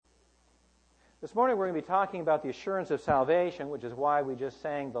This morning we're going to be talking about the assurance of salvation, which is why we just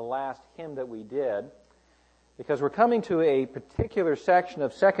sang the last hymn that we did, because we're coming to a particular section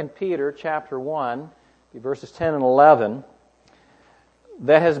of 2 Peter chapter 1, verses 10 and 11,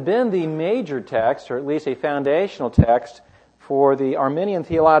 that has been the major text, or at least a foundational text, for the Arminian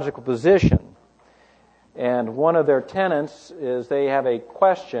theological position. And one of their tenets is they have a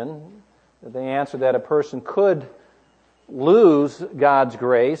question that they answer that a person could lose God's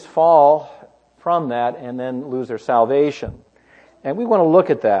grace, fall from that, and then lose their salvation. And we want to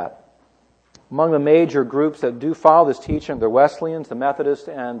look at that. Among the major groups that do follow this teaching are the Wesleyans, the Methodists,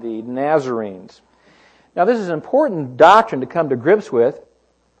 and the Nazarenes. Now, this is an important doctrine to come to grips with,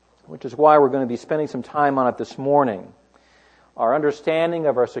 which is why we're going to be spending some time on it this morning. Our understanding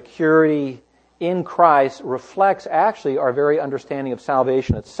of our security in Christ reflects actually our very understanding of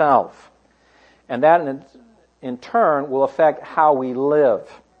salvation itself. And that, in turn, will affect how we live.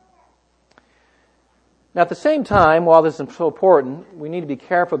 Now, at the same time, while this is so important, we need to be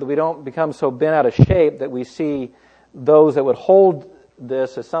careful that we don't become so bent out of shape that we see those that would hold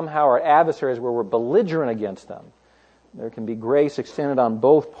this as somehow our adversaries where we're belligerent against them. There can be grace extended on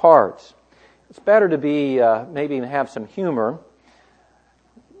both parts. It's better to be, maybe even have some humor.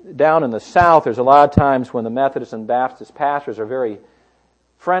 Down in the South, there's a lot of times when the Methodist and Baptist pastors are very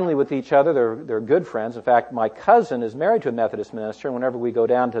friendly with each other. They're good friends. In fact, my cousin is married to a Methodist minister, and whenever we go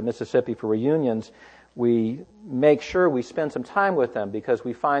down to Mississippi for reunions, we make sure we spend some time with them because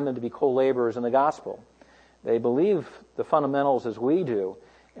we find them to be co-laborers in the gospel. They believe the fundamentals as we do,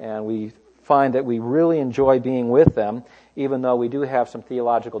 and we find that we really enjoy being with them, even though we do have some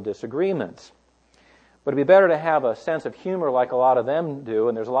theological disagreements. But it'd be better to have a sense of humor like a lot of them do,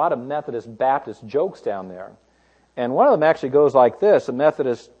 and there's a lot of Methodist Baptist jokes down there. And one of them actually goes like this. A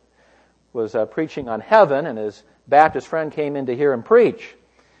Methodist was preaching on heaven, and his Baptist friend came in to hear him preach.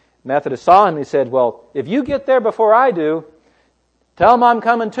 Methodist saw him and he said, "Well, if you get there before I do, tell him I'm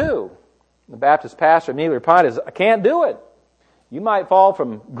coming too." The Baptist pastor immediately replied, "I can't do it. You might fall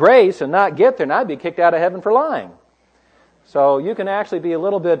from grace and not get there, and I'd be kicked out of heaven for lying." So you can actually be a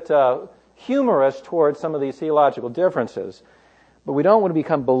little bit humorous towards some of these theological differences. But we don't want to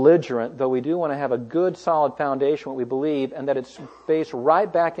become belligerent, though we do want to have a good, solid foundation what we believe, and that it's based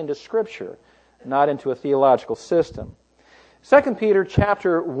right back into Scripture, not into a theological system. 2 Peter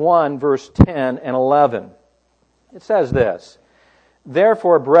chapter 1, verse 10 and 11. It says this,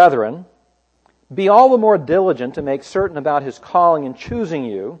 "Therefore, brethren, be all the more diligent to make certain about His calling and choosing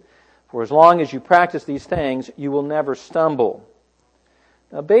you, for as long as you practice these things, you will never stumble."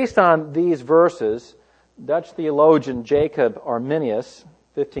 Now, based on these verses, Dutch theologian Jacob Arminius,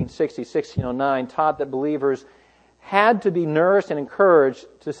 1560-1609, taught that believers had to be nourished and encouraged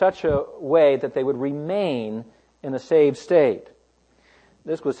to such a way that they would remain in a saved state.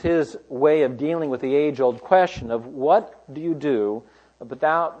 This was his way of dealing with the age-old question of what do you do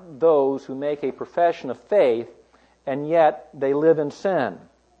about those who make a profession of faith and yet they live in sin?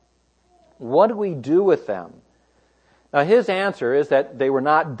 What do we do with them? Now, his answer is that they were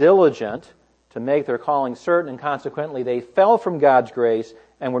not diligent to make their calling certain, and consequently they fell from God's grace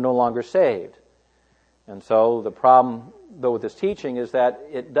and were no longer saved. And so the problem, though, with this teaching is that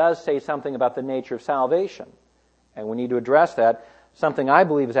it does say something about the nature of salvation. And we need to address that, something I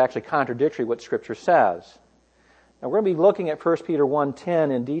believe is actually contradictory to what Scripture says. Now, we're going to be looking at 1 Peter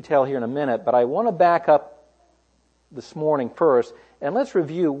 1:10 in detail here in a minute, but I want to back up this morning first, and let's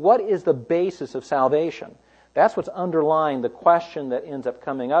review what is the basis of salvation. That's what's underlying the question that ends up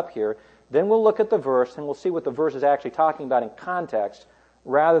coming up here. Then we'll look at the verse, and we'll see what the verse is actually talking about in context,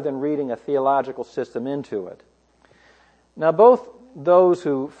 rather than reading a theological system into it. Now, both those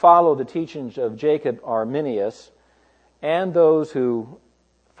who follow the teachings of Jacob Arminius and those who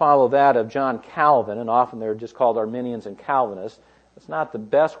follow that of John Calvin, and often they're just called Arminians and Calvinists. It's not the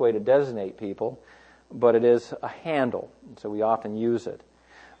best way to designate people, but it is a handle, and so we often use it.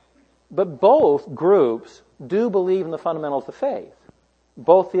 But both groups do believe in the fundamentals of faith.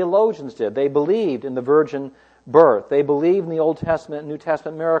 Both theologians did. They believed in the virgin birth. They believed in the Old Testament and New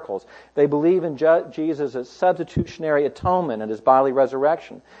Testament miracles. They believe in Jesus' substitutionary atonement and His bodily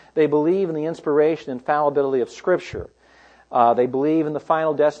resurrection. They believe in the inspiration and infallibility of Scripture. They believe in the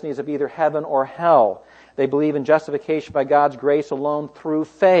final destinies of either heaven or hell. They believe in justification by God's grace alone through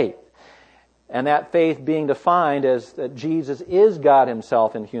faith. And that faith being defined as that Jesus is God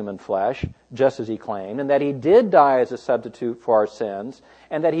Himself in human flesh, just as He claimed, and that He did die as a substitute for our sins,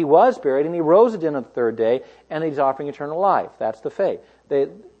 and that He was buried, and He rose again on the third day, and that He's offering eternal life. That's the faith.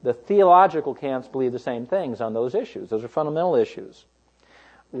 The theological camps believe the same things on those issues. Those are fundamental issues.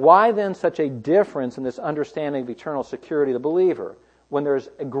 Why then such a difference in this understanding of eternal security of the believer? when there's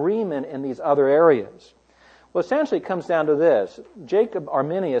agreement in these other areas? Well, essentially it comes down to this. Jacob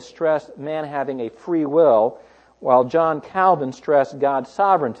Arminius stressed man having a free will, while John Calvin stressed God's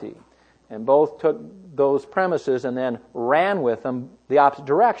sovereignty. And both took those premises and then ran with them the opposite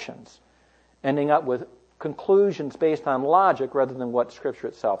directions, ending up with conclusions based on logic rather than what Scripture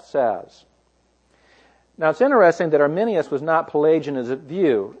itself says. Now, it's interesting that Arminius was not Pelagian in his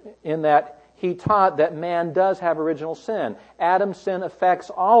view, in that he taught that man does have original sin. Adam's sin affects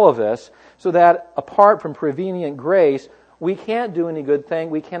all of us, so that apart from prevenient grace, we can't do any good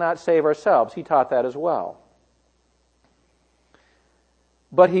thing. We cannot save ourselves. He taught that as well.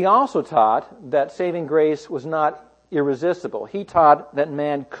 But he also taught that saving grace was not irresistible. He taught that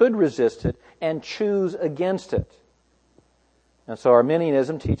man could resist it and choose against it. And so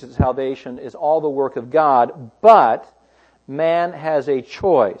Arminianism teaches that salvation is all the work of God, but man has a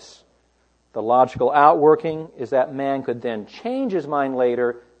choice. The logical outworking is that man could then change his mind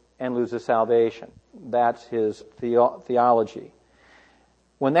later and lose his salvation. That's his theology.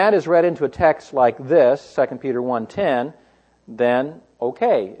 When that is read into a text like this, 2 Peter 1:10, then,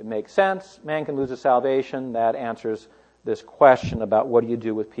 okay, it makes sense. Man can lose his salvation. That answers this question about what do you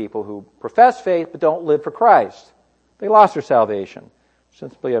do with people who profess faith but don't live for Christ. They lost their salvation.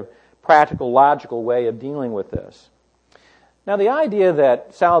 Simply a practical, logical way of dealing with this. Now, the idea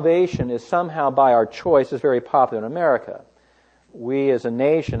that salvation is somehow by our choice is very popular in America. We as a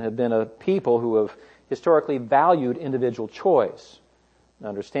nation have been a people who have historically valued individual choice. Now,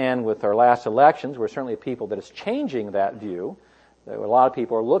 understand, with our last elections, we're certainly a people that is changing that view. A lot of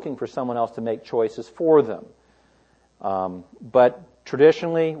people are looking for someone else to make choices for them. But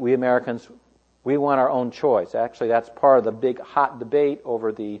traditionally, we Americans, we want our own choice. Actually, that's part of the big hot debate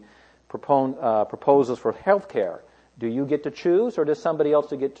over the proposals for health care. Do you get to choose, or does somebody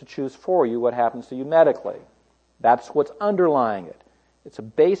else get to choose for you what happens to you medically? That's what's underlying it. It's a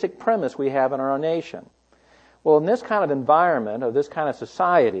basic premise we have in our nation. Well, in this kind of environment, or this kind of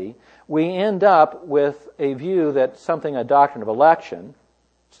society, we end up with a view that something, a doctrine of election,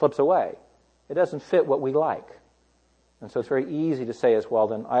 slips away. It doesn't fit what we like. And so it's very easy to say as well,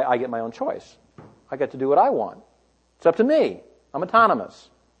 then I get my own choice. I get to do what I want. It's up to me. I'm autonomous.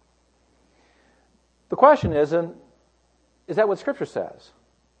 The question is that what Scripture says?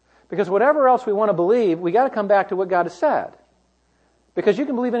 Because whatever else we want to believe, we got to come back to what God has said. Because you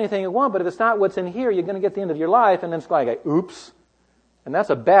can believe anything you want, but if it's not what's in here, you're going to get to the end of your life, and then it's like, oops. And that's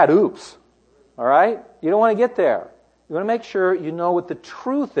a bad oops. All right? You don't want to get there. You want to make sure you know what the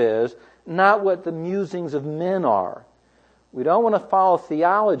truth is, not what the musings of men are. We don't want to follow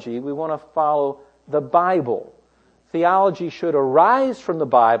theology. We want to follow the Bible. Theology should arise from the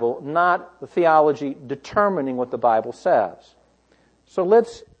Bible, not the theology determining what the Bible says. So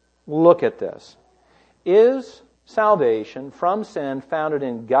let's look at this. Is salvation from sin founded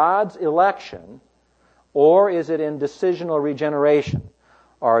in God's election, or is it in decisional regeneration?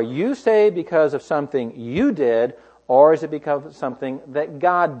 Are you saved because of something you did, or is it because of something that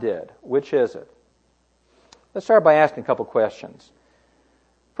God did? Which is it? Let's start by asking a couple questions.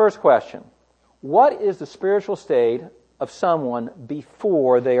 First question. What is the spiritual state of someone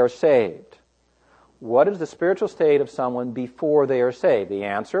before they are saved? What is the spiritual state of someone before they are saved? The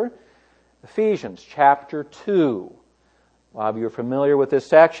answer, Ephesians chapter 2. A lot of you are familiar with this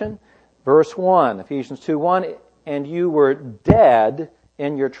section. Verse 1, Ephesians 2:1, and you were dead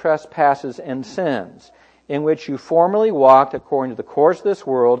in your trespasses and sins, in which you formerly walked according to the course of this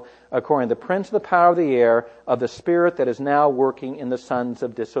world, according to the prince of the power of the air, of the spirit that is now working in the sons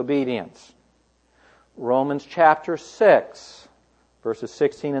of disobedience. Romans chapter 6, verses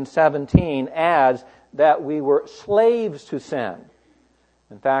 16 and 17 adds that we were slaves to sin.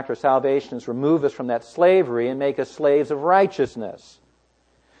 In fact, our salvation has removed us from that slavery and make us slaves of righteousness.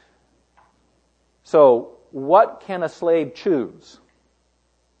 So, what can a slave choose?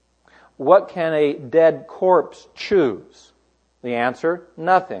 What can a dead corpse choose? The answer,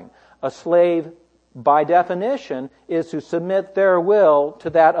 nothing. A slave, by definition, is to submit their will to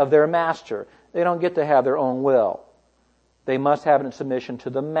that of their master. They don't get to have their own will. They must have it in submission to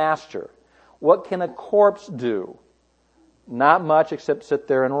the master. What can a corpse do? Not much except sit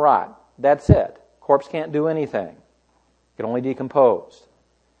there and rot. That's it. Corpse can't do anything. It can only decompose.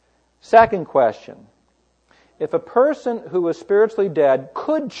 Second question. If a person who was spiritually dead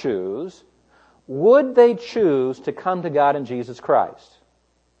could choose, would they choose to come to God in Jesus Christ?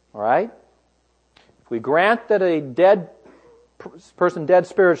 All right? If we grant that a person dead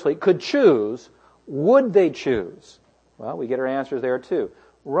spiritually could choose, would they choose? Well, we get our answers there too.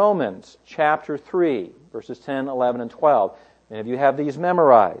 Romans chapter 3, verses 10, 11, and 12. Many of you have these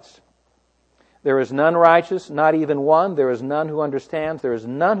memorized. There is none righteous, not even one. There is none who understands. There is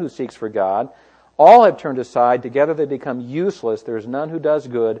none who seeks for God. All have turned aside. Together they become useless. There is none who does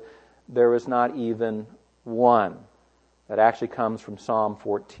good. There is not even one. That actually comes from Psalm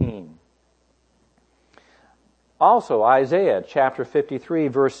 14. Also, Isaiah chapter 53,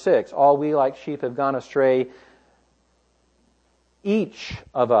 verse 6. All we like sheep have gone astray. Each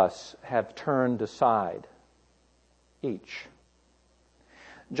of us have turned aside. Each.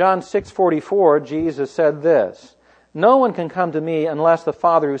 John 6:44, Jesus said this, "No one can come to me unless the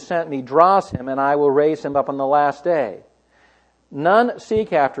Father who sent me draws him, and I will raise him up on the last day. None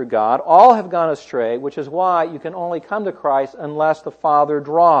seek after God. All have gone astray, which is why you can only come to Christ unless the Father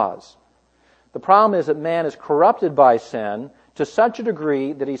draws." The problem is that man is corrupted by sin to such a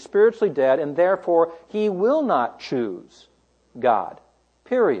degree that he's spiritually dead, and therefore he will not choose God.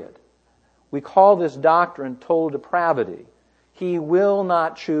 Period. We call this doctrine total depravity. He will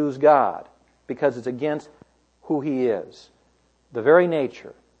not choose God because it's against who he is. The very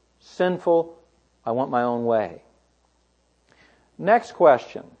nature. Sinful, I want my own way. Next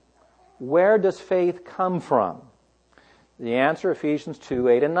question. Where does faith come from? The answer, Ephesians 2,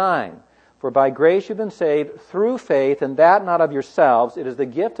 8 and 9. For by grace you've been saved through faith, and that not of yourselves. It is the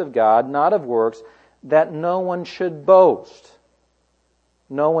gift of God, not of works, that no one should boast.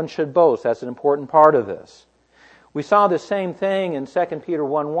 No one should boast. That's an important part of this. We saw the same thing in 2 Peter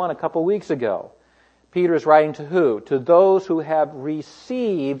 1:1 a couple weeks ago. Peter is writing to who? To those who have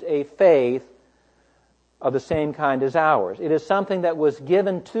received a faith of the same kind as ours. It is something that was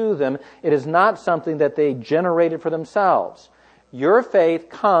given to them. It is not something that they generated for themselves. Your faith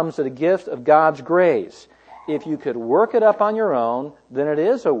comes as a gift of God's grace. If you could work it up on your own, then it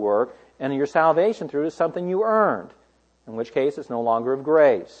is a work, and your salvation through it is something you earned, in which case it's no longer of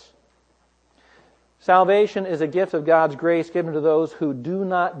grace. Salvation is a gift of God's grace given to those who do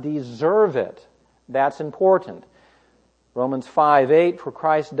not deserve it. That's important. Romans 5:8, for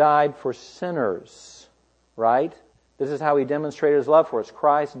Christ died for sinners. Right? This is how he demonstrated his love for us.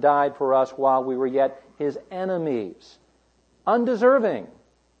 Christ died for us while we were yet his enemies. Undeserving.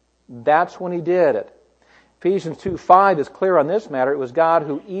 That's when he did it. Ephesians 2:5 is clear on this matter. It was God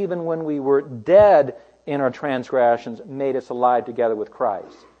who, even when we were dead in our transgressions, made us alive together with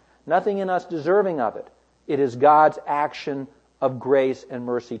Christ. Nothing in us deserving of it. It is God's action of grace and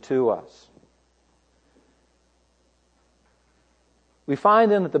mercy to us. We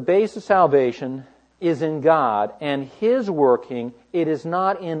find then that the base of salvation is in God and his working. It is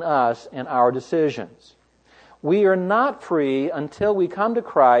not in us and our decisions. We are not free until we come to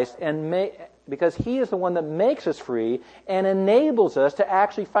Christ, because he is the one that makes us free and enables us to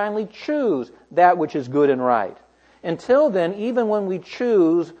actually finally choose that which is good and right. Until then, even when we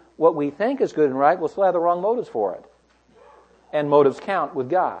choose what we think is good and right, we'll still have the wrong motives for it. And motives count with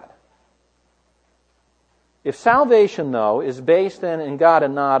God. If salvation, though, is based then in God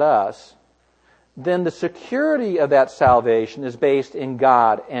and not us, then the security of that salvation is based in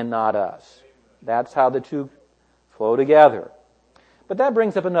God and not us. That's how the two flow together. But that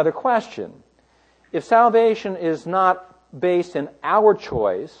brings up another question. If salvation is not based in our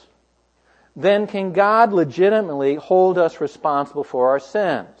choice, then can God legitimately hold us responsible for our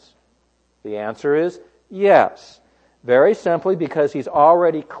sins? The answer is yes. Very simply because he's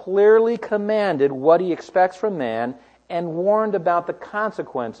already clearly commanded what he expects from man and warned about the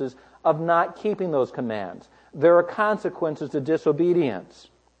consequences of not keeping those commands. There are consequences to disobedience.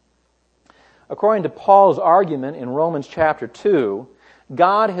 According to Paul's argument in Romans chapter 2,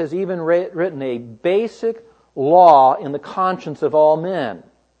 God has even written a basic law in the conscience of all men,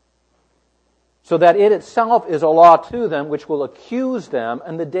 so that it itself is a law to them which will accuse them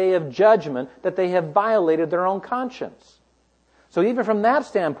in the day of judgment that they have violated their own conscience. So even from that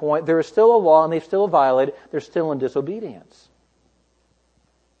standpoint, there is still a law and they've still violated, they're still in disobedience.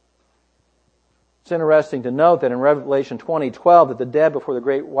 It's interesting to note that in Revelation 20:12 that the dead before the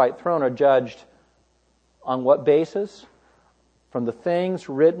great white throne are judged on what basis? From the things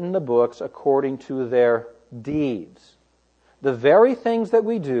written in the books according to their deeds. The very things that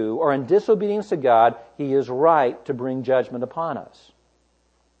we do are in disobedience to God, he is right to bring judgment upon us.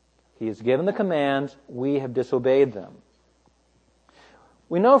 He has given the commands, we have disobeyed them.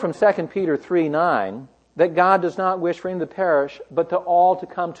 We know from 2 Peter 3:9 that God does not wish for him to perish, but to all to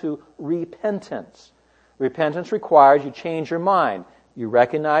come to repentance. Repentance requires you change your mind. You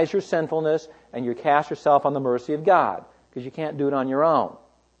recognize your sinfulness and you cast yourself on the mercy of God, because you can't do it on your own.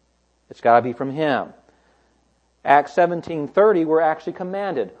 It's got to be from him. Acts 17:30, we're actually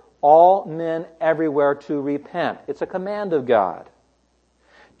commanded, all men everywhere to repent. It's a command of God.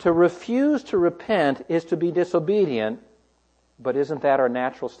 To refuse to repent is to be disobedient, but isn't that our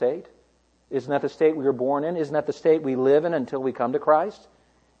natural state? Isn't that the state we were born in? Isn't that the state we live in until we come to Christ?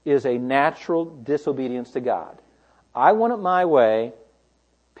 Is a natural disobedience to God. I want it my way,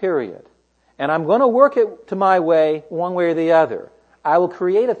 period. And I'm going to work it to my way one way or the other. I will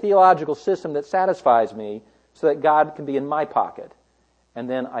create a theological system that satisfies me so that God can be in my pocket. And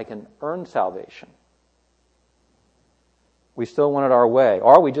then I can earn salvation. We still want it our way.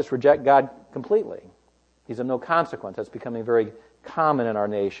 Or we just reject God completely. He's of no consequence. That's becoming very common in our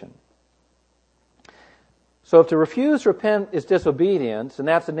nation. So if to refuse to repent is disobedience, and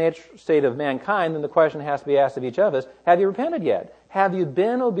that's the natural state of mankind, then the question has to be asked of each of us, have you repented yet? Have you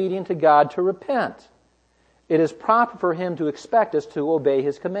been obedient to God to repent? It is proper for Him to expect us to obey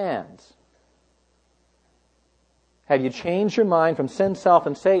His commands. Have you changed your mind from sin, self,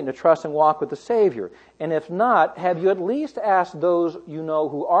 and Satan to trust and walk with the Savior? And if not, have you at least asked those you know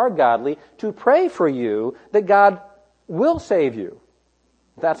who are godly to pray for you that God will save you?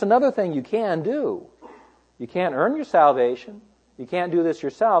 That's another thing you can do. You can't earn your salvation. You can't do this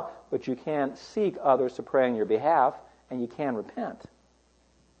yourself, but you can seek others to pray on your behalf, and you can repent.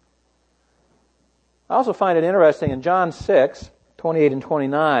 I also find it interesting in John 6, 28 and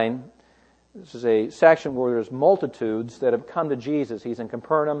 29, this is a section where there's multitudes that have come to Jesus. He's in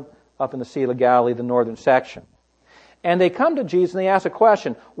Capernaum, up in the Sea of Galilee, the northern section. And they come to Jesus and they ask a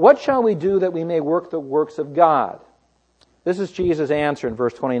question, what shall we do that we may work the works of God? This is Jesus' answer in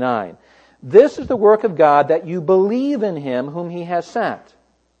verse 29. This is the work of God, that you believe in Him whom He has sent.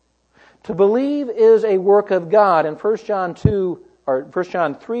 To believe is a work of God, and 1 John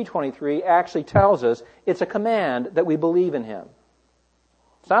 3:23 actually tells us it's a command that we believe in Him.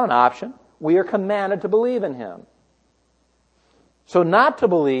 It's not an option. We are commanded to believe in Him. So not to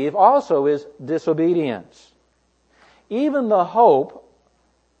believe also is disobedience. Even the hope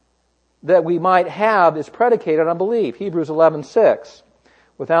that we might have is predicated on belief. Hebrews 11:6.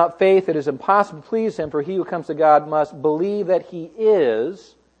 Without faith it is impossible to please Him, for he who comes to God must believe that He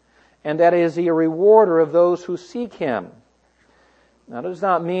is, and that He is a rewarder of those who seek Him. Now, it does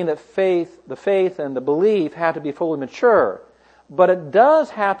not mean that the faith and the belief have to be fully mature, but it does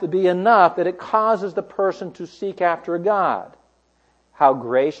have to be enough that it causes the person to seek after God. How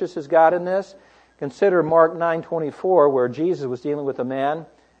gracious is God in this? Consider Mark 9:24, where Jesus was dealing with a man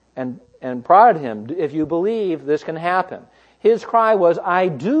and prodded him, if you believe, this can happen. His cry was, I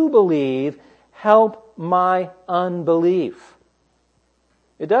do believe, help my unbelief.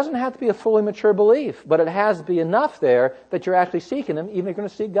 It doesn't have to be a fully mature belief, but it has to be enough there that you're actually seeking Him, even if you're going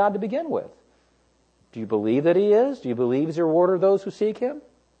to seek God to begin with. Do you believe that He is? Do you believe He's a rewarder of those who seek Him?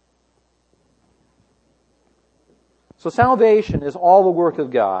 So salvation is all the work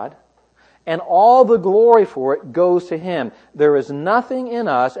of God, and all the glory for it goes to Him. There is nothing in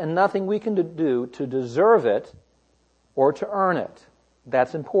us and nothing we can do to deserve it or to earn it.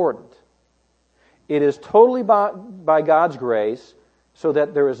 That's important. It is totally by God's grace, so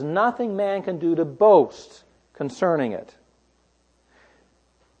that there is nothing man can do to boast concerning it.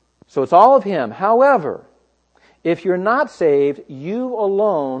 So it's all of Him. However, if you're not saved, you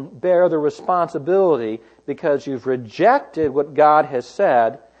alone bear the responsibility because you've rejected what God has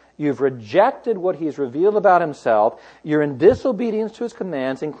said, you've rejected what He's revealed about Himself, you're in disobedience to His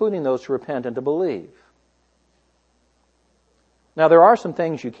commands, including those to repent and to believe. Now, there are some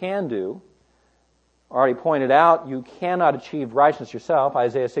things you can do. Already pointed out, you cannot achieve righteousness yourself.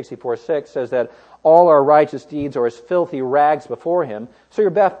 Isaiah 64:6 says that all our righteous deeds are as filthy rags before Him. So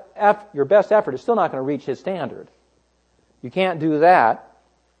your best effort is still not going to reach His standard. You can't do that.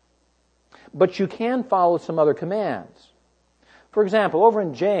 But you can follow some other commands. For example, over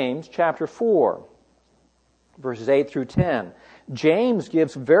in James chapter 4, verses 8 through 10, James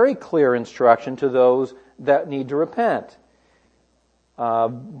gives very clear instruction to those that need to repent.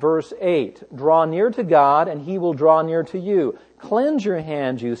 Verse 8, draw near to God, and He will draw near to you. Cleanse your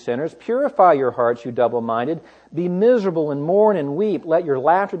hands, you sinners. Purify your hearts, you double-minded. Be miserable and mourn and weep. Let your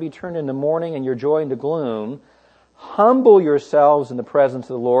laughter be turned into mourning and your joy into gloom. Humble yourselves in the presence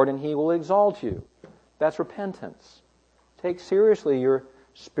of the Lord, and He will exalt you. That's repentance. Take seriously your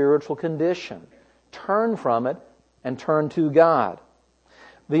spiritual condition. Turn from it and turn to God.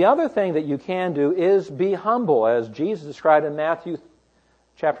 The other thing that you can do is be humble, as Jesus described in Matthew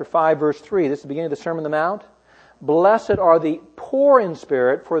chapter 5, verse 3. This is the beginning of the Sermon on the Mount. Blessed are the poor in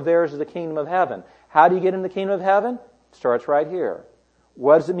spirit, for theirs is the kingdom of heaven. How do you get in the kingdom of heaven? It starts right here.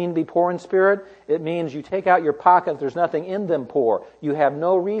 What does it mean to be poor in spirit? It means you take out your pocket, there's nothing in them poor. You have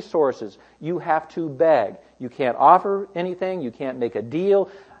no resources. You have to beg. You can't offer anything. You can't make a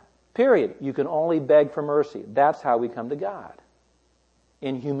deal. Period. You can only beg for mercy. That's how we come to God.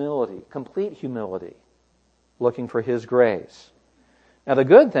 In humility, complete humility, looking for His grace. Now the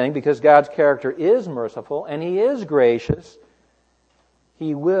good thing, because God's character is merciful and He is gracious,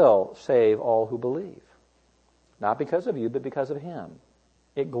 He will save all who believe. Not because of you, but because of Him.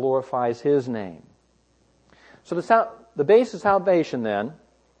 It glorifies His name. So the basis of salvation then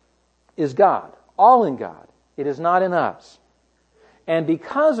is God. All in God. It is not in us. And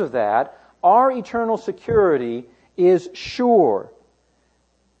because of that, our eternal security is sure.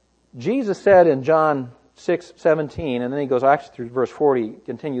 Jesus said in John 6:17, and then he goes actually through verse 40,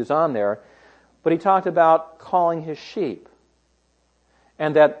 continues on there, but he talked about calling His sheep.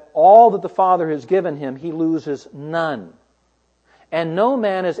 And that all that the Father has given Him, He loses none. And no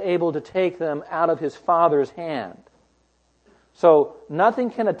man is able to take them out of His Father's hand. So nothing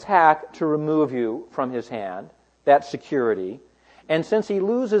can attack to remove you from His hand, that security. And since He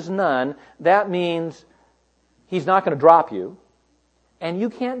loses none, that means He's not going to drop you, and you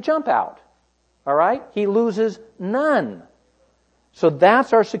can't jump out. All right? He loses none. So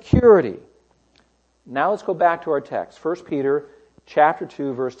that's our security. Now let's go back to our text. 1 Peter chapter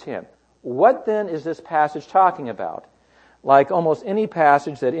 2, verse 10. What then is this passage talking about? Like almost any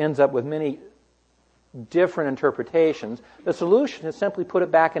passage that ends up with many different interpretations, the solution is simply put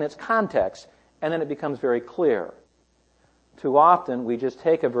it back in its context, and then it becomes very clear. Too often, we just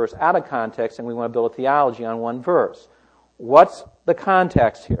take a verse out of context and we want to build a theology on one verse. What's the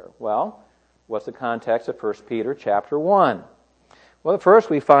context here? Well, what's the context of 1 Peter chapter 1? Well, the first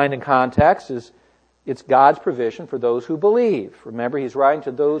we find in context is it's God's provision for those who believe. Remember, he's writing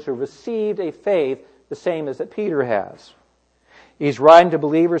to those who received a faith the same as that Peter has. He's writing to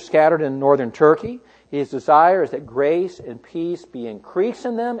believers scattered in northern Turkey. His desire is that grace and peace be increased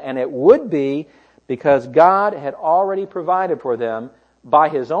in them, and it would be because God had already provided for them by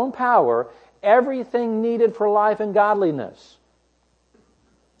His own power everything needed for life and godliness.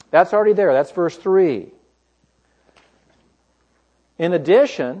 That's already there. That's verse 3. In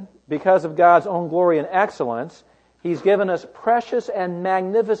addition, because of God's own glory and excellence, He's given us precious and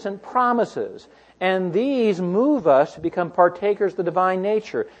magnificent promises. And these move us to become partakers of the divine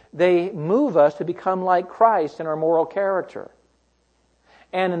nature. They move us to become like Christ in our moral character.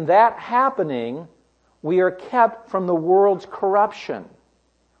 And in that happening, we are kept from the world's corruption.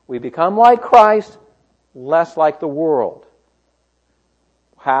 We become like Christ, less like the world.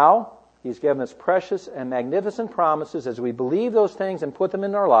 How? He's given us precious and magnificent promises. As we believe those things and put them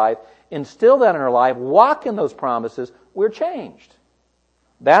in our life, instill that in our life, walk in those promises, we're changed.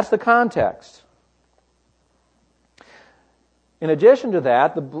 That's the context. In addition to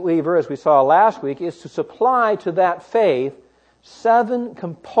that, the believer, as we saw last week, is to supply to that faith 7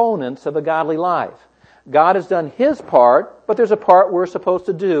 components of a godly life. God has done His part, but there's a part we're supposed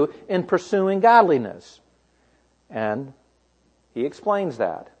to do in pursuing godliness. And He explains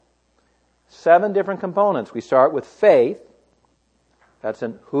that. 7 different components. We start with faith. That's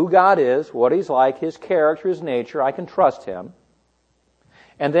in who God is, what He's like, His character, His nature. I can trust Him.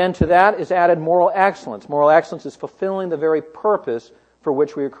 And then to that is added moral excellence. Moral excellence is fulfilling the very purpose for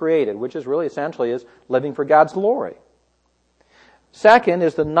which we were created, which is really essentially is living for God's glory. Second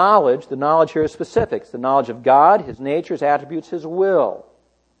is the knowledge. The knowledge here is specifics. The knowledge of God, His nature, His attributes, His will.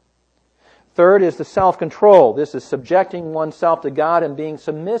 Third is the self-control. This is subjecting oneself to God and being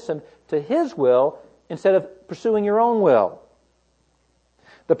submissive to His will instead of pursuing your own will.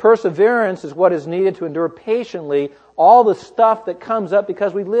 The perseverance is what is needed to endure patiently all the stuff that comes up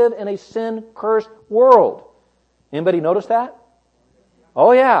because we live in a sin-cursed world. Anybody notice that?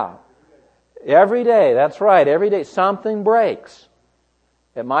 Oh yeah. Every day, that's right, every day something breaks.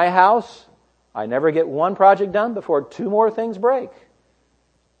 At my house, I never get one project done before 2 more things break.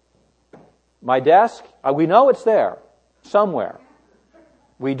 My desk, we know it's there somewhere.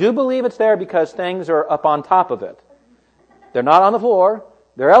 We do believe it's there because things are up on top of it. They're not on the floor.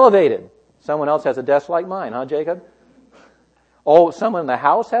 They're elevated. Someone else has a desk like mine, huh, Jacob? Oh, someone in the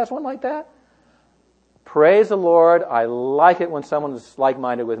house has one like that? Praise the Lord. I like it when someone is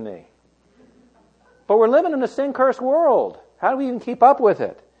like-minded with me. But we're living in a sin-cursed world. How do we even keep up with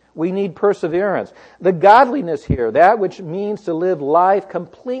it? We need perseverance. The godliness here, that which means to live life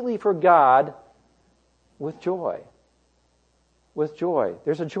completely for God with joy. With joy.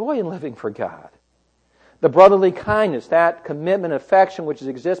 There's a joy in living for God. The brotherly kindness, that commitment, affection which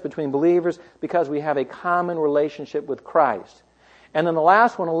exists between believers because we have a common relationship with Christ. And then the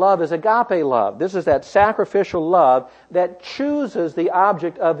last one, love, is agape love. This is that sacrificial love that chooses the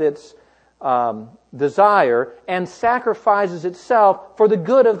object of its desire and sacrifices itself for the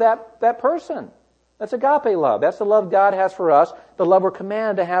good of that person. That's agape love. That's the love God has for us, the love we're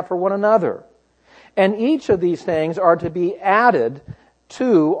commanded to have for one another. And each of these things are to be added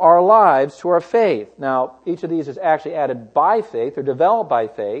to our lives, to our faith. Now, each of these is actually added by faith or developed by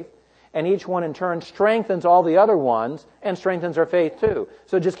faith, and each one in turn strengthens all the other ones and strengthens our faith too.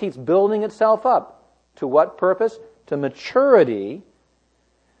 So it just keeps building itself up. To what purpose? To maturity,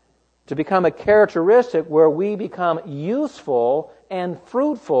 to become a characteristic where we become useful and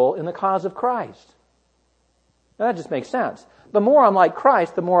fruitful in the cause of Christ. Now, that just makes sense. The more I'm like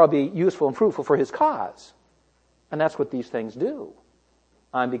Christ, the more I'll be useful and fruitful for His cause. And that's what these things do.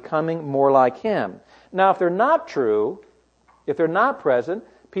 I'm becoming more like Him. Now, if they're not true, if they're not present,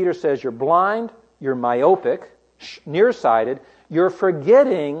 Peter says you're blind, you're myopic, nearsighted, you're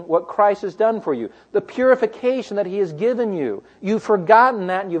forgetting what Christ has done for you, the purification that He has given you. You've forgotten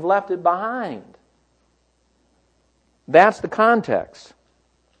that and you've left it behind. That's the context.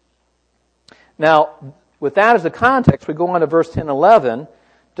 Now, with that as the context, we go on to verse 10 and 11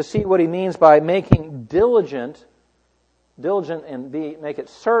 to see what he means by making diligent and make it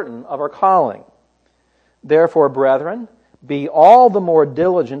certain of our calling. Therefore, brethren, be all the more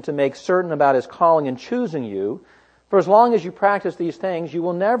diligent to make certain about His calling and choosing you. For as long as you practice these things, you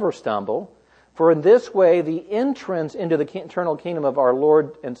will never stumble. For in this way, the entrance into the eternal kingdom of our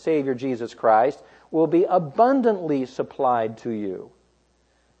Lord and Savior Jesus Christ will be abundantly supplied to you.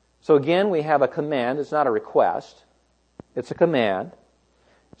 So again, we have a command. It's not a request. It's a command.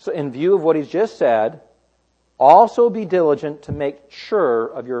 So in view of what he's just said, also be diligent to make sure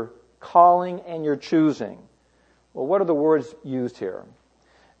of your calling and your choosing. Well, what are the words used here?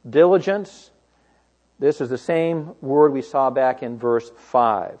 Diligence. This is the same word we saw back in verse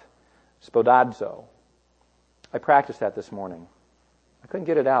 5. Spodadzo. I practiced that this morning. I couldn't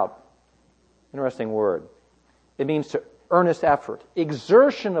get it out. Interesting word. It means to earnest effort,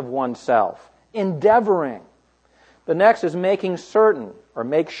 exertion of oneself, endeavoring. The next is making certain or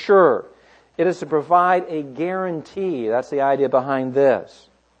make sure. It is to provide a guarantee. That's the idea behind this.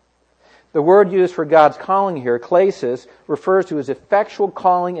 The word used for God's calling here, klesis, refers to His effectual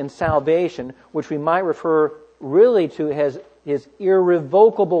calling and salvation, which we might refer really to as His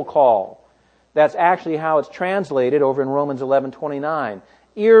irrevocable call. That's actually how it's translated over in Romans 11:29.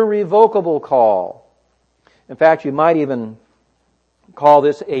 Irrevocable call. In fact, you might even call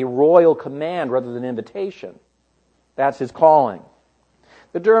this a royal command rather than invitation. That's His calling.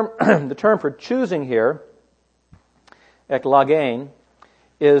 The term for choosing here, eklagain,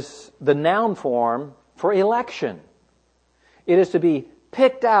 is the noun form for election. It is to be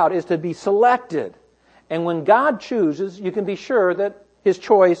picked out, is to be selected. And when God chooses, you can be sure that His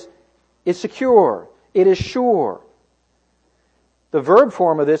choice is secure. It is sure. The verb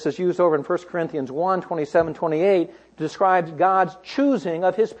form of this is used over in 1 Corinthians 1, 27, 28 to describe God's choosing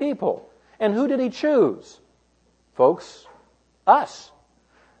of His people. And who did He choose? Folks, us.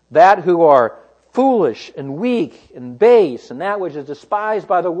 That who are foolish and weak and base and that which is despised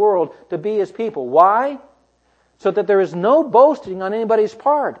by the world to be His people. Why? So that there is no boasting on anybody's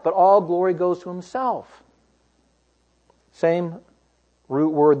part, but all glory goes to Himself. Same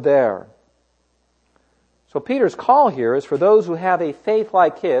root word there. So Peter's call here is for those who have a faith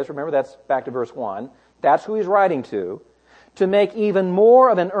like his, remember that's back to verse 1, that's who he's writing to make even more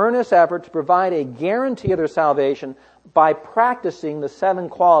of an earnest effort to provide a guarantee of their salvation by practicing the 7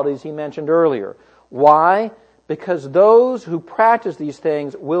 qualities he mentioned earlier. Why? Because those who practice these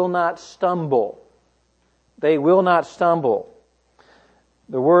things will not stumble. They will not stumble.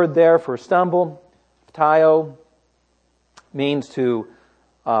 The word there for stumble, phtio, means to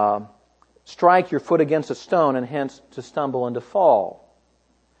strike your foot against a stone and hence to stumble and to fall.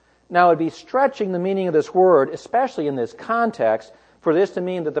 Now, it would be stretching the meaning of this word, especially in this context, for this to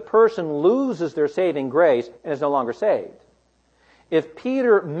mean that the person loses their saving grace and is no longer saved. If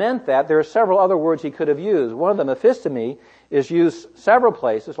Peter meant that, there are several other words he could have used. One of them, ephistemi, is used several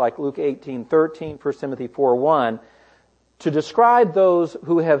places, like Luke 18:13, 1 Timothy 4:1, to describe those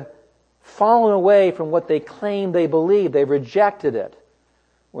who have fallen away from what they claim they believe. They've rejected it.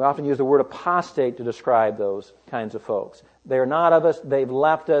 We often use the word apostate to describe those kinds of folks. They are not of us. They've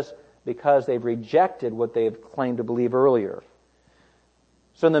left us because they've rejected what they've claimed to believe earlier.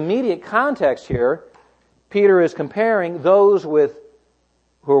 So in the immediate context here, Peter is comparing those who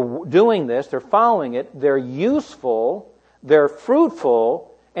are doing this, they're following it, they're useful, they're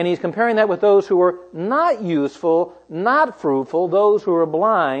fruitful, and he's comparing that with those who are not useful, not fruitful, those who are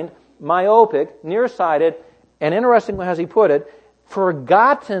blind, myopic, nearsighted, and interestingly, as he put it,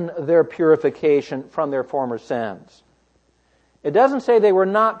 forgotten their purification from their former sins. It doesn't say they were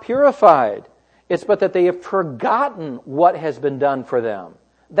not purified. It's but that they have forgotten what has been done for them.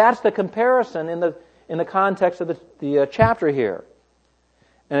 That's the comparison in the context of the chapter here.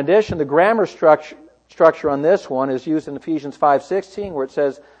 In addition, the grammar structure on this one is used in Ephesians 5:16, where it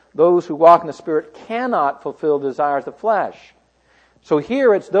says, those who walk in the Spirit cannot fulfill the desires of the flesh. So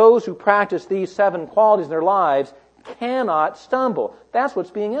here it's those who practice these 7 qualities in their lives cannot stumble. That's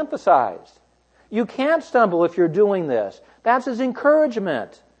what's being emphasized. You can't stumble if you're doing this. That's his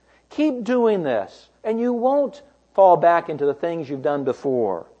encouragement. Keep doing this, and you won't fall back into the things you've done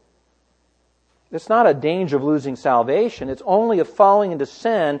before. It's not a danger of losing salvation. It's only of falling into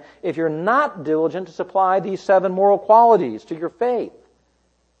sin if you're not diligent to supply these 7 moral qualities to your faith.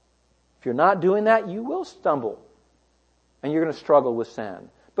 If you're not doing that, you will stumble, and you're going to struggle with sin.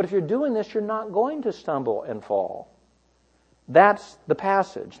 But if you're doing this, you're not going to stumble and fall. That's the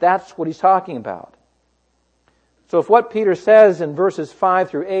passage. That's what he's talking about. So if what Peter says in verses 5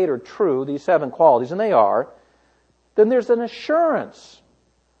 through 8 are true, these 7 qualities, and they are, then there's an assurance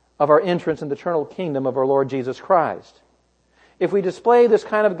of our entrance in the eternal kingdom of our Lord Jesus Christ. If we display this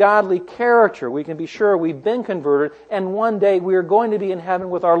kind of godly character, we can be sure we've been converted, and one day we are going to be in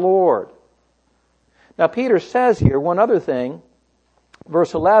heaven with our Lord. Now Peter says here one other thing,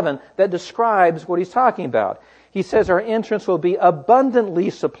 verse 11, that describes what he's talking about. He says our entrance will be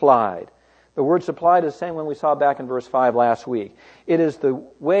abundantly supplied. The word supplied is the same one we saw back in verse 5 last week. It is the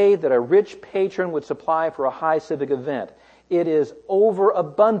way that a rich patron would supply for a high civic event. It is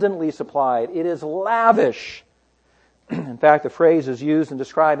overabundantly supplied. It is lavish. In fact, the phrase is used in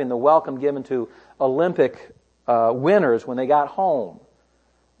describing the welcome given to Olympic winners when they got home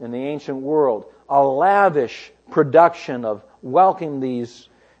in the ancient world. A lavish production of welcoming these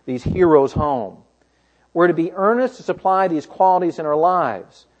heroes home. We're to be earnest to supply these qualities in our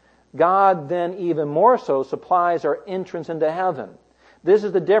lives. God then even more so supplies our entrance into heaven. This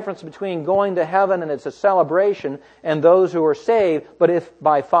is the difference between going to heaven and it's a celebration and those who are saved, but if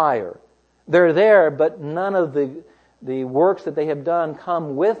by fire. They're there, but none of the works that they have done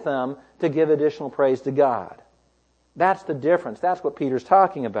come with them to give additional praise to God. That's the difference. That's what Peter's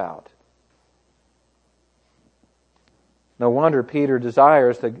talking about. No wonder Peter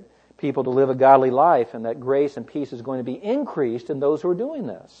desires the people to live a godly life and that grace and peace is going to be increased in those who are doing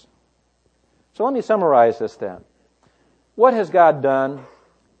this. So let me summarize this then. What has God done?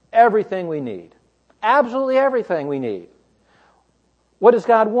 Everything we need. Absolutely everything we need. What does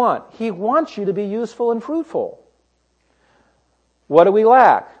God want? He wants you to be useful and fruitful. What do we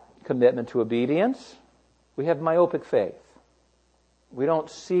lack? Commitment to obedience. We have myopic faith. We don't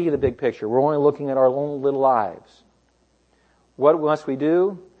see the big picture. We're only looking at our own little lives. What must we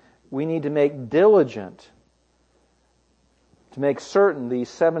do? We need to make diligent to make certain these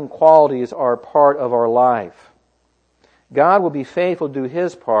 7 qualities are part of our life. God will be faithful to do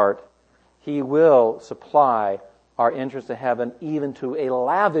His part. He will supply our entrance to heaven even to a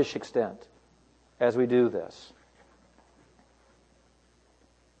lavish extent as we do this.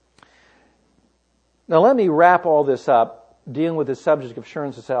 Now let me wrap all this up dealing with the subject of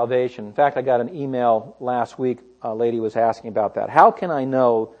assurance of salvation. In fact, I got an email last week. A lady was asking about that. How can I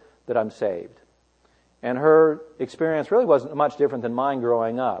know that I'm saved? And her experience really wasn't much different than mine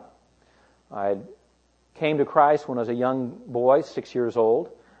growing up. I came to Christ when I was a young boy, 6 years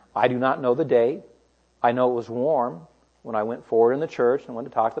old. I do not know the date. I know it was warm when I went forward in the church and went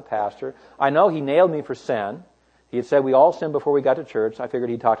to talk to the pastor. I know he nailed me for sin. He had said we all sinned before we got to church. I figured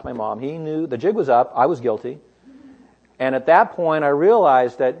he'd talk to my mom. He knew the jig was up. I was guilty. And at that point, I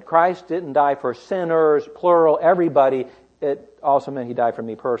realized that Christ didn't die for sinners, plural, everybody. It also meant He died for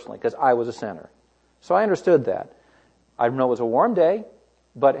me personally because I was a sinner. So I understood that. I know it was a warm day,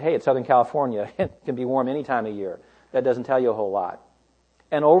 but hey, it's Southern California. It can be warm any time of year. That doesn't tell you a whole lot.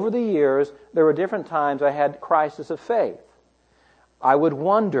 And over the years, there were different times I had crisis of faith. I would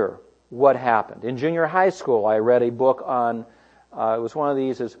wonder what happened. In junior high school, I read a book on, it was one of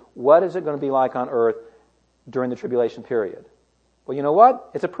these, is what is it going to be like on earth during the tribulation period? Well, you know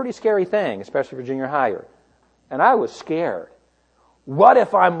what? It's a pretty scary thing, especially for junior higher. And I was scared. What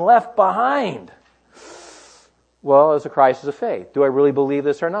if I'm left behind? Well, it's a crisis of faith. Do I really believe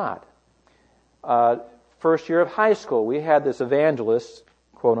this or not? First year of high school, we had this evangelist,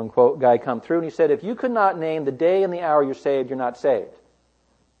 quote unquote, guy come through, and he said, if you could not name the day and the hour you're saved, you're not saved.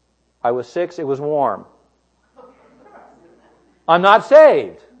 I was 6, it was warm. I'm not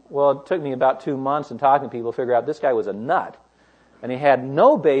saved. Well, it took me about 2 months and talking to people to figure out this guy was a nut. And he had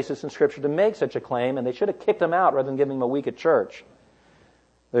no basis in Scripture to make such a claim, and they should have kicked him out rather than giving him a week at church.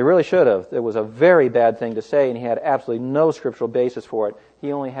 They really should have. It was a very bad thing to say, and he had absolutely no scriptural basis for it.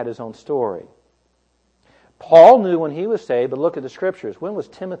 He only had his own story. Paul knew when he was saved, but look at the Scriptures. When was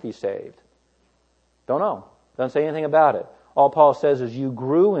Timothy saved? Don't know. Doesn't say anything about it. All Paul says is you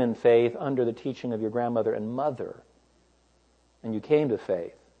grew in faith under the teaching of your grandmother and mother, and you came to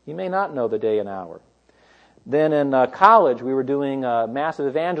faith. You may not know the day and hour. Then in college, we were doing a massive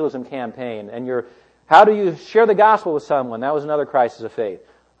evangelism campaign. And how do you share the gospel with someone? That was another crisis of faith.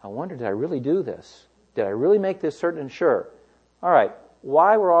 I wonder, did I really do this? Did I really make this certain and sure? All right,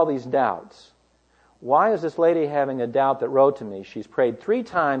 why were all these doubts? Why is this lady having a doubt that wrote to me? She's prayed 3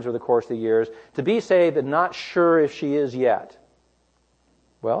 times over the course of the years to be saved and not sure if she is yet.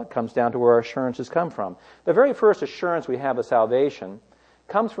 Well, it comes down to where our assurances come from. The very first assurance we have of salvation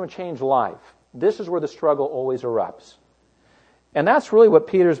comes from a changed life. This is where the struggle always erupts. And that's really what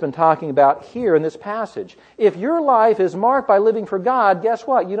Peter's been talking about here in this passage. If your life is marked by living for God, guess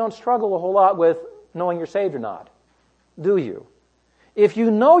what? You don't struggle a whole lot with knowing you're saved or not. Do you? If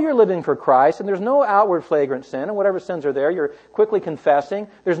you know you're living for Christ and there's no outward flagrant sin, and whatever sins are there, you're quickly confessing,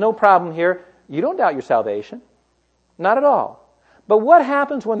 there's no problem here, you don't doubt your salvation. Not at all. But what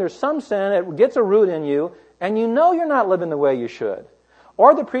happens when there's some sin, it gets a root in you, and you know you're not living the way you should?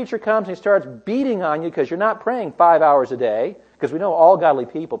 Or the preacher comes and he starts beating on you because you're not praying 5 hours a day, because we know all godly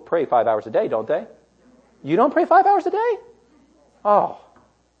people pray 5 hours a day, don't they? You don't pray 5 hours a day? Oh,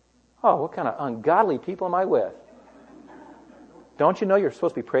 what kind of ungodly people am I with? Don't you know you're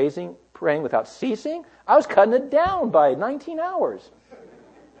supposed to be praying without ceasing? I was cutting it down by 19 hours.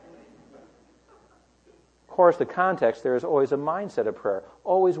 Of course, the context there is always a mindset of prayer.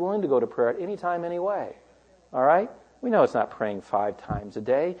 Always willing to go to prayer at any time, any way. All right? We know it's not praying 5 times a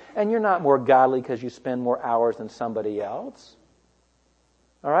day, and you're not more godly because you spend more hours than somebody else.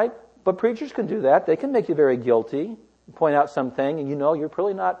 All right? But preachers can do that. They can make you very guilty, point out something, and you know you're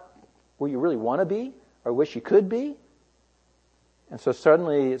probably not where you really want to be or wish you could be. And so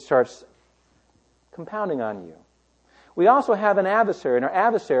suddenly it starts compounding on you. We also have an adversary, and our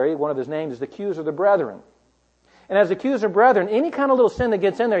adversary, one of his names is the accuser of the brethren. And as the accuser of brethren, any kind of little sin that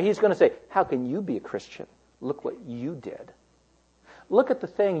gets in there, he's going to say, how can you be a Christian? Look what you did. Look at the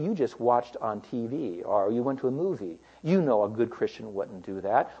thing you just watched on TV, or you went to a movie. You know a good Christian wouldn't do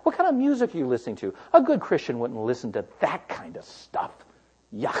that. What kind of music are you listening to? A good Christian wouldn't listen to that kind of stuff.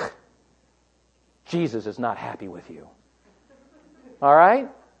 Yuck. Jesus is not happy with you. All right?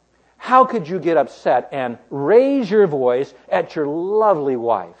 How could you get upset and raise your voice at your lovely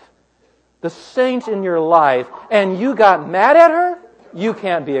wife, the saint in your life, and you got mad at her? You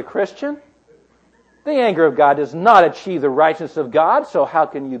can't be a Christian. The anger of God does not achieve the righteousness of God, so how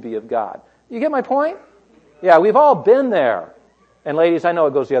can you be of God? You get my point? Yeah, we've all been there. And ladies, I know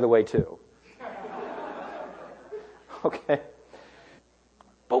it goes the other way too. Okay?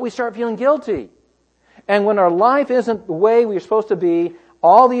 But we start feeling guilty. And when our life isn't the way we're supposed to be,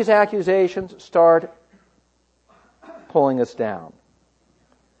 all these accusations start pulling us down.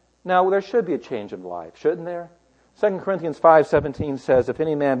 Now, there should be a change of life, shouldn't there? 2 Corinthians 5:17 says, if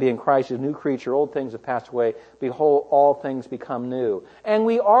any man be in Christ, is a new creature, old things have passed away, behold, all things become new. And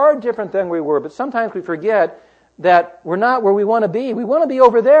we are different than we were, but sometimes we forget that we're not where we want to be. We want to be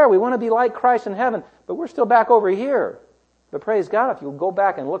over there. We want to be like Christ in heaven, but we're still back over here. But praise God, if you go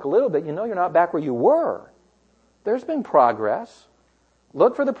back and look a little bit, you know you're not back where you were. There's been progress.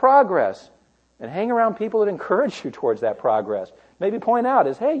 Look for the progress and hang around people that encourage you towards that progress. Maybe point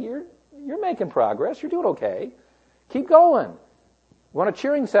out hey, you're making progress. You're doing okay. Keep going. We want a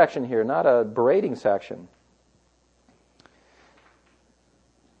cheering section here, not a berating section.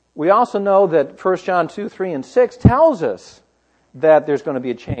 We also know that 1 John 2, 3, and 6 tells us that there's going to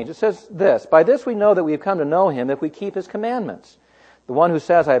be a change. It says this, by this we know that we have come to know him if we keep his commandments. The one who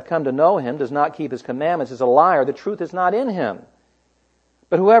says, I have come to know him, does not keep his commandments, is a liar. The truth is not in him.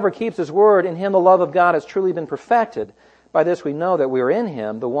 But whoever keeps his word, in him the love of God has truly been perfected. By this we know that we are in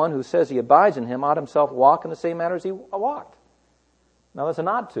him. The one who says he abides in him ought himself walk in the same manner as he walked. Now that's a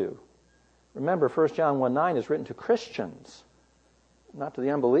not to. Remember, 1 John 1:9 is written to Christians, not to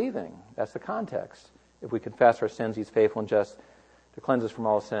the unbelieving. That's the context. If we confess our sins, he's faithful and just to cleanse us from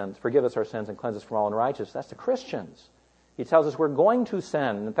all sins, forgive us our sins and cleanse us from all unrighteousness. That's the Christians. He tells us we're going to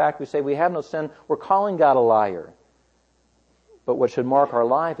sin. In fact, we say we have no sin. We're calling God a liar. But what should mark our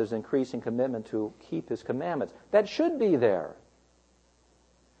life is increasing commitment to keep his commandments. That should be there.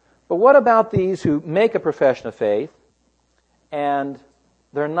 But what about these who make a profession of faith and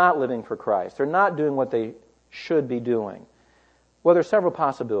they're not living for Christ? They're not doing what they should be doing. Well, there's several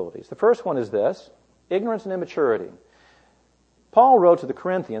possibilities. The first one is this: ignorance and immaturity. Paul wrote to the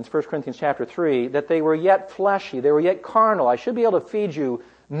Corinthians, 1 Corinthians chapter 3, that they were yet fleshy, they were yet carnal. I should be able to feed you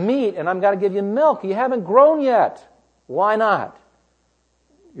meat, and I've got to give you milk. You haven't grown yet. Why not?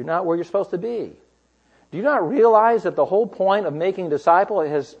 You're not where you're supposed to be. Do you not realize that the whole point of making a disciple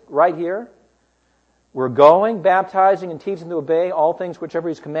is right here? We're going, baptizing, and teaching to obey all things whichever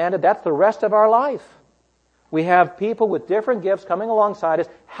he's commanded. That's the rest of our life. We have people with different gifts coming alongside us,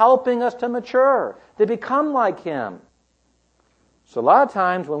 helping us to mature, to become like Him. So a lot of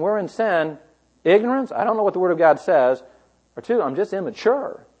times when we're in sin, ignorance, I don't know what the Word of God says, or two, I'm just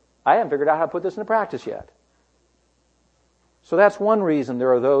immature. I haven't figured out how to put this into practice yet. So that's one reason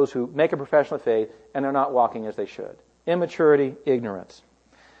there are those who make a profession of faith and they're not walking as they should. Immaturity, ignorance.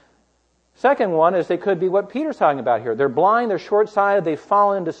 Second one is they could be what Peter's talking about here. They're blind, they're short-sighted, they've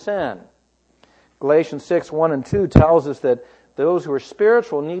fallen into sin. Galatians 6, 1 and 2 tells us that those who are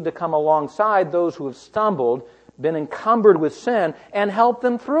spiritual need to come alongside those who have stumbled, been encumbered with sin, and help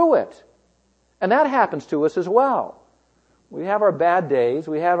them through it. And that happens to us as well. We have our bad days,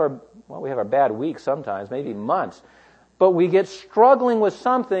 we have our bad weeks sometimes, maybe months. But we get struggling with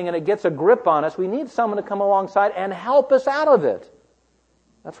something and it gets a grip on us. We need someone to come alongside and help us out of it.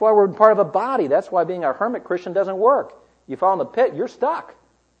 That's why we're part of a body. That's why being a hermit Christian doesn't work. You fall in the pit, you're stuck.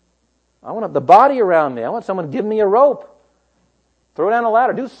 I want the body around me. I want someone to give me a rope. Throw down a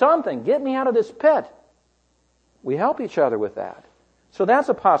ladder. Do something. Get me out of this pit. We help each other with that. So that's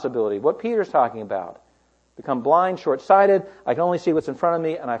a possibility. What Peter's talking about. Become blind, short-sighted. I can only see what's in front of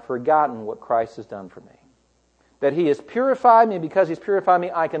me, and I've forgotten what Christ has done for me. That He has purified me, and because He's purified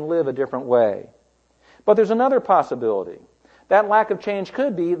me, I can live a different way. But there's another possibility. That lack of change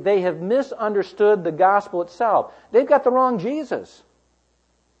could be they have misunderstood the gospel itself. They've got the wrong Jesus.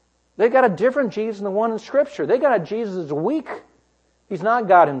 They've got a different Jesus than the one in Scripture. They've got a Jesus that's weak. He's not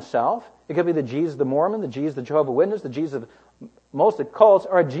God Himself. It could be the Jesus of the Mormon, the Jesus of the Jehovah's Witness, the Jesus of most of the cults,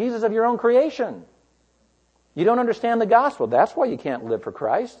 or a Jesus of your own creation. You don't understand the gospel. That's why you can't live for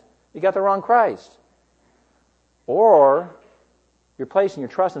Christ. You got the wrong Christ. Or you're placing your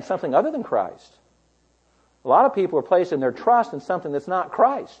trust in something other than Christ. A lot of people are placing their trust in something that's not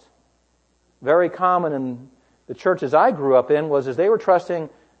Christ. Very common in the churches I grew up in was as they were trusting,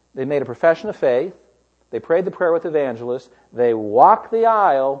 they made a profession of faith, they prayed the prayer with the evangelist, they walked the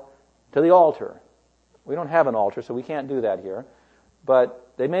aisle to the altar. We don't have an altar, so we can't do that here.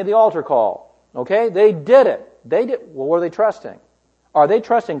 But they made the altar call. Okay? They did it. Well, what are they trusting? Are they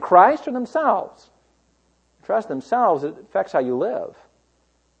trusting Christ or themselves? Trust themselves, it affects how you live.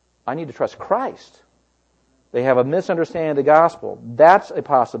 I need to trust Christ. They have a misunderstanding of the gospel. That's a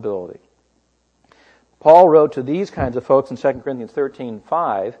possibility. Paul wrote to these kinds of folks in 2 Corinthians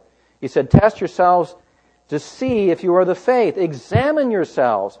 13:5. He said, test yourselves to see if you are the faith. Examine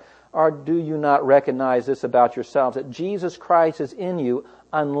yourselves. Or do you not recognize this about yourselves, that Jesus Christ is in you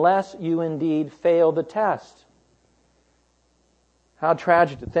unless you indeed fail the test? How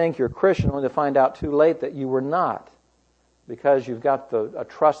tragic to think you're a Christian only to find out too late that you were not, because you've got a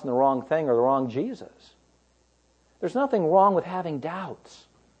trust in the wrong thing or the wrong Jesus. There's nothing wrong with having doubts.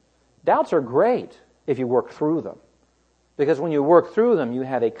 Doubts are great if you work through them. Because when you work through them, you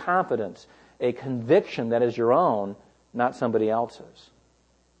have a confidence, a conviction that is your own, not somebody else's.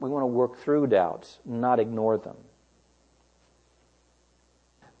 We want to work through doubts, not ignore them.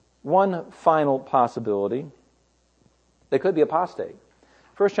 One final possibility, they could be apostate.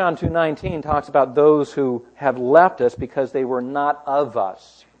 1 John 2:19 talks about those who have left us because they were not of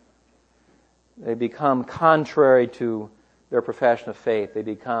us. They become contrary to their profession of faith. They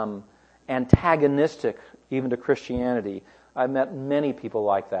become antagonistic even to Christianity. I've met many people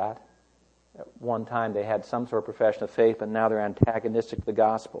like that. At one time they had some sort of profession of faith, but now they're antagonistic to the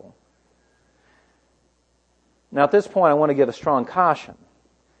gospel. Now at this point I want to give a strong caution.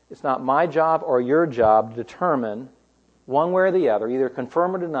 It's not my job or your job to determine one way or the other, either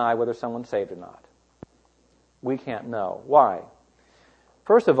confirm or deny whether someone's saved or not. We can't know. Why?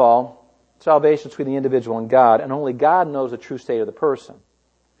 First of all, salvation is between the individual and God, and only God knows the true state of the person.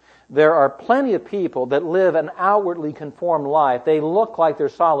 There are plenty of people that live an outwardly conformed life. They look like they're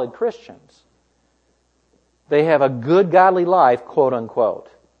solid Christians. They have a good, godly life, quote unquote.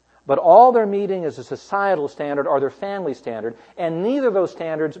 But all they're meeting is a societal standard or their family standard, and neither of those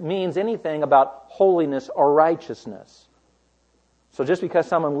standards means anything about holiness or righteousness. So just because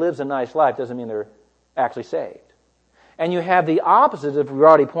someone lives a nice life doesn't mean they're actually saved. And you have the opposite, as we've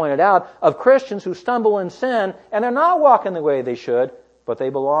already pointed out, of Christians who stumble in sin, and they're not walking the way they should, but they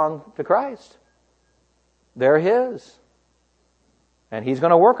belong to Christ. They're His. And He's going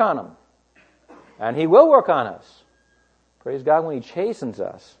to work on them. And He will work on us. Praise God, when He chastens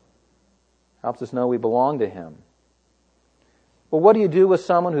us, helps us know we belong to Him. Well, what do you do with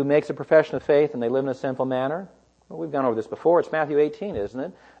someone who makes a profession of faith and they live in a sinful manner? Well, we've gone over this before. It's Matthew 18, isn't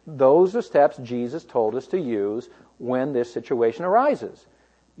it? Those are steps Jesus told us to use when this situation arises.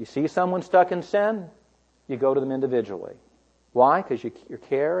 You see someone stuck in sin, you go to them individually. Why? Because you're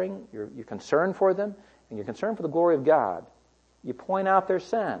caring, you're concerned for them, and you're concerned for the glory of God. You point out their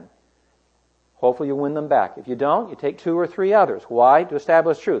sin. Hopefully you'll win them back. If you don't, you take 2 or 3 others. Why? To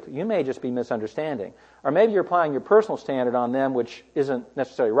establish truth. You may just be misunderstanding. Or maybe you're applying your personal standard on them, which isn't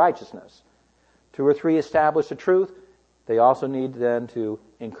necessarily righteousness. 2 or 3 establish the truth. They also need then to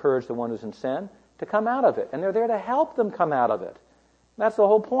encourage the one who's in sin to come out of it. And they're there to help them come out of it. That's the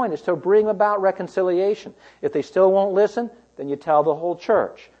whole point, is to bring about reconciliation. If they still won't listen, then you tell the whole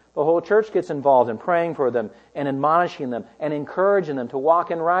church. The whole church gets involved in praying for them and admonishing them and encouraging them to walk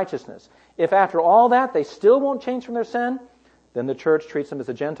in righteousness. If after all that they still won't change from their sin, then the church treats them as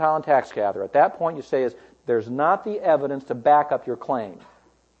a Gentile and tax gatherer. At that point you say there's not the evidence to back up your claim.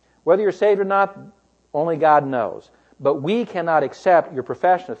 Whether you're saved or not, only God knows. But we cannot accept your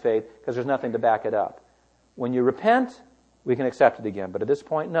profession of faith because there's nothing to back it up. When you repent, we can accept it again. But at this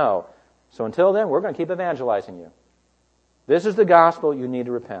point, no. So until then, we're going to keep evangelizing you. This is the gospel. You need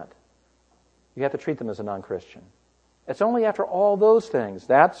to repent. You have to treat them as a non-Christian. It's only after all those things.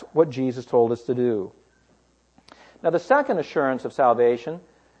 That's what Jesus told us to do. Now, the second assurance of salvation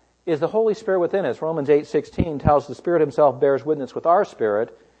is the Holy Spirit within us. Romans 8:16 tells the Spirit Himself bears witness with our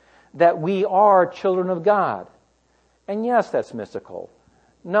spirit that we are children of God. And yes, that's mystical.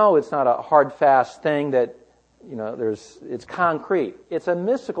 No, it's not a hard, fast thing that, it's concrete. It's a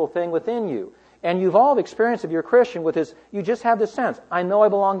mystical thing within you. And you've all experienced, if you're a Christian, with this, you just have this sense, I know I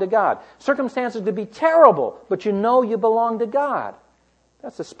belong to God. Circumstances could be terrible, but you know you belong to God.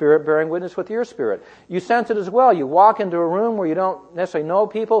 That's the Spirit bearing witness with your spirit. You sense it as well. You walk into a room where you don't necessarily know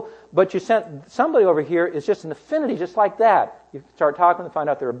people, but you sense somebody over here is just an affinity just like that. You start talking and find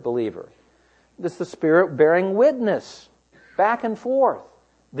out they're a believer. This is the Spirit bearing witness, back and forth.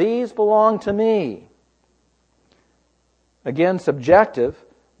 These belong to me. Again, subjective,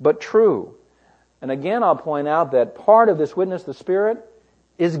 but true. And again, I'll point out that part of this witness of the Spirit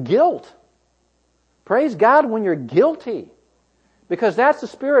is guilt. Praise God when you're guilty. Because that's the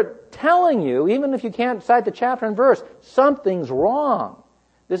Spirit telling you, even if you can't cite the chapter and verse, something's wrong.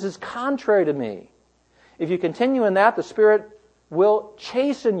 This is contrary to me. If you continue in that, the Spirit will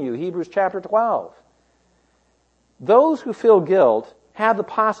chasten you. Hebrews chapter 12. Those who feel guilt have the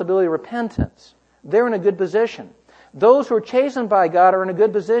possibility of repentance. They're in a good position. Those who are chastened by God are in a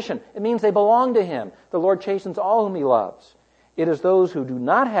good position. It means they belong to Him. The Lord chastens all whom He loves. It is those who do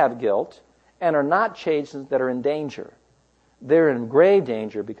not have guilt and are not chastened that are in danger. They're in grave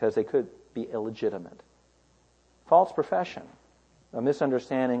danger because they could be illegitimate. False profession, a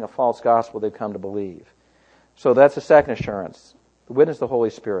misunderstanding, a false gospel they've come to believe. So that's the second assurance, the witness of the Holy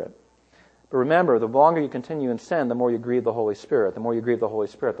Spirit. But remember, the longer you continue in sin, the more you grieve the Holy Spirit. The more you grieve the Holy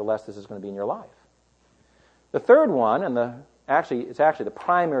Spirit, the less this is going to be in your life. The third one, and it's actually the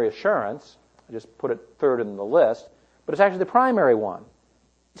primary assurance, I just put it third in the list, but it's actually the primary one.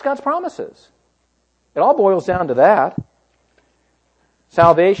 It's God's promises. It all boils down to that.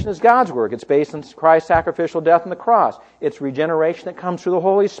 Salvation is God's work. It's based on Christ's sacrificial death on the cross. It's regeneration that comes through the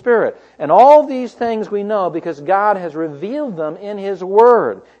Holy Spirit. And all these things we know because God has revealed them in His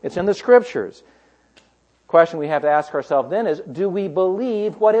Word. It's in the Scriptures. The question we have to ask ourselves then is, do we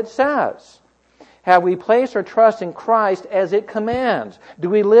believe what it says? Have we placed our trust in Christ as it commands? Do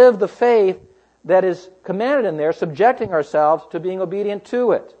we live the faith that is commanded in there, subjecting ourselves to being obedient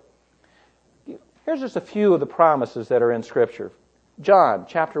to it? Here's just a few of the promises that are in Scripture. John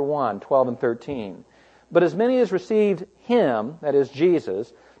chapter 1, 12 and 13. But as many as received Him, that is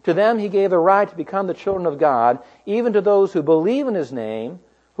Jesus, to them He gave the right to become the children of God, even to those who believe in His name,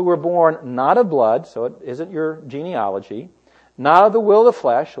 who were born not of blood, so it isn't your genealogy, not of the will of the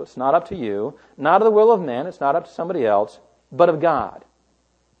flesh, so it's not up to you, not of the will of man, it's not up to somebody else, but of God.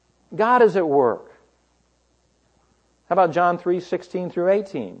 God is at work. How about John 3:16 through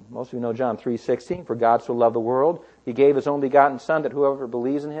 18? Most of you know John 3:16. For God so loved the world, He gave His only begotten Son, that whoever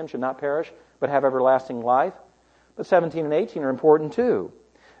believes in Him should not perish, but have everlasting life. But 17 and 18 are important too.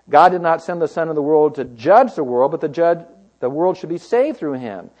 God did not send the Son of the world to judge the world, but the world should be saved through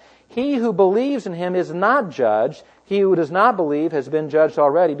Him. He who believes in Him is not judged. He who does not believe has been judged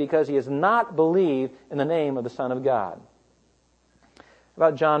already, because he has not believed in the name of the Son of God. How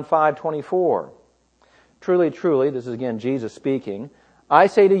about John 5:24? Truly, truly, this is again Jesus speaking, I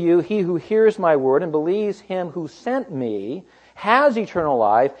say to you, he who hears my word and believes Him who sent me has eternal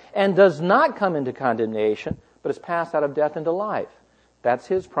life and does not come into condemnation, but is passed out of death into life. That's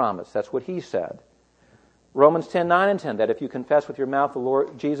His promise. That's what He said. Romans 10:9 and 10, that if you confess with your mouth the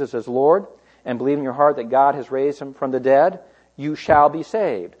Lord Jesus as Lord and believe in your heart that God has raised Him from the dead, you shall be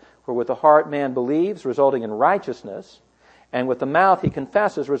saved. For with the heart man believes, resulting in righteousness, and with the mouth he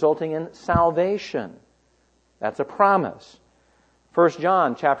confesses, resulting in salvation. That's a promise. 1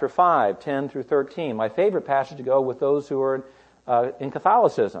 John chapter 5, 10 through 13. My favorite passage to go with those who are in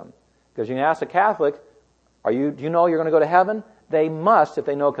Catholicism. Because you can ask a Catholic, do you know you're going to go to heaven? They must, if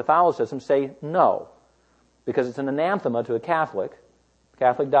they know Catholicism, say no. Because it's an anathema to a Catholic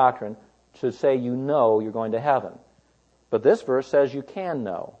doctrine, to say you know you're going to heaven. But this verse says you can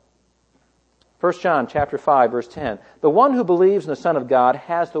know. 1 John chapter 5, verse 10. The one who believes in the Son of God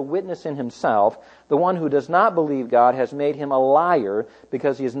has the witness in himself. The one who does not believe God has made him a liar,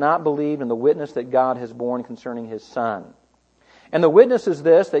 because he has not believed in the witness that God has borne concerning his Son. And the witness is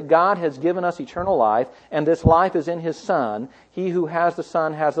this, that God has given us eternal life, and this life is in his Son. He who has the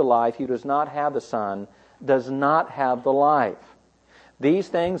Son has the life. He who does not have the Son does not have the life. These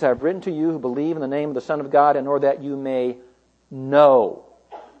things I have written to you who believe in the name of the Son of God, in order that you may know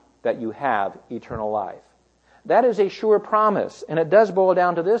that you have eternal life. That is a sure promise, and it does boil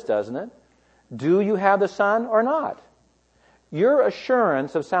down to this, doesn't it? Do you have the Son or not? Your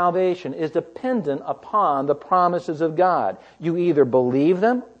assurance of salvation is dependent upon the promises of God. You either believe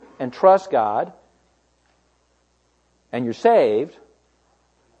them and trust God, and you're saved,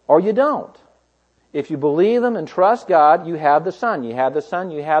 or you don't. If you believe them and trust God, you have the Son. You have the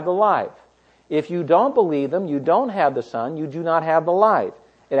Son, you have the life. If you don't believe them, you don't have the Son, you do not have the life.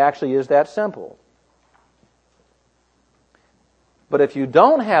 It actually is that simple. But if you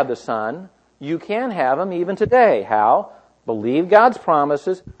don't have the Son, you can have Him even today. How? Believe God's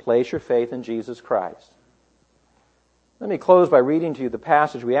promises, place your faith in Jesus Christ. Let me close by reading to you the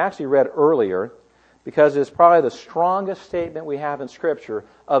passage we actually read earlier, because it's probably the strongest statement we have in Scripture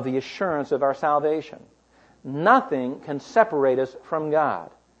of the assurance of our salvation. Nothing can separate us from God.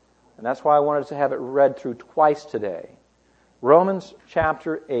 And that's why I wanted to have it read through twice today. Romans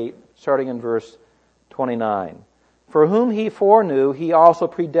chapter 8, starting in verse 29. For whom He foreknew, He also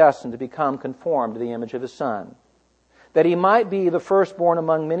predestined to become conformed to the image of His Son, that He might be the firstborn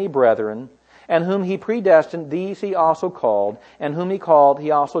among many brethren. And whom He predestined, these He also called. And whom He called, He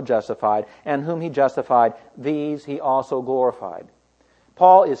also justified. And whom He justified, these He also glorified.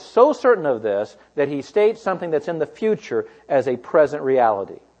 Paul is so certain of this that he states something that's in the future as a present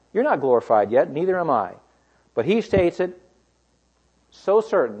reality. You're not glorified yet, neither am I. But he states it so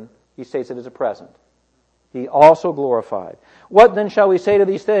certain, he states it as a present. He also glorified. What then shall we say to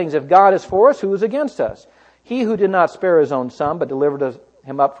these things? If God is for us, who is against us? He who did not spare His own Son, but delivered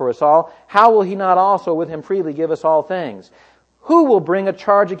Him up for us all, how will He not also with Him freely give us all things? Who will bring a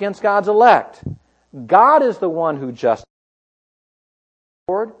charge against God's elect? God is the one who justifies.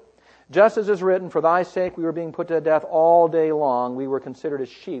 Just as is written, for thy sake we were being put to death all day long. We were considered as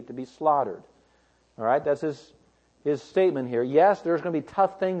sheep to be slaughtered. All right, that's his statement here. Yes, there's going to be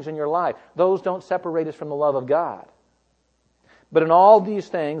tough things in your life. Those don't separate us from the love of God. But in all these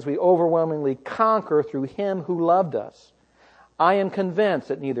things, we overwhelmingly conquer through Him who loved us. I am convinced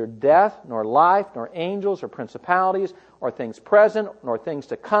that neither death, nor life, nor angels, or principalities, or things present, nor things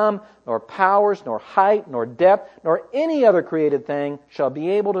to come, nor powers, nor height, nor depth, nor any other created thing shall be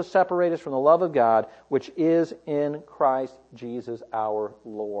able to separate us from the love of God, which is in Christ Jesus our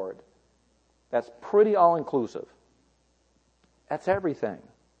Lord. That's pretty all-inclusive. That's everything.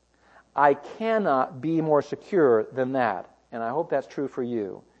 I cannot be more secure than that, and I hope that's true for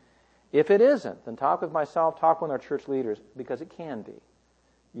you. If it isn't, then talk with myself, talk with our church leaders, because it can be.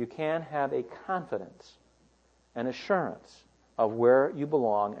 You can have a confidence, an assurance of where you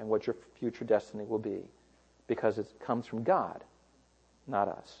belong and what your future destiny will be, because it comes from God, not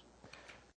us.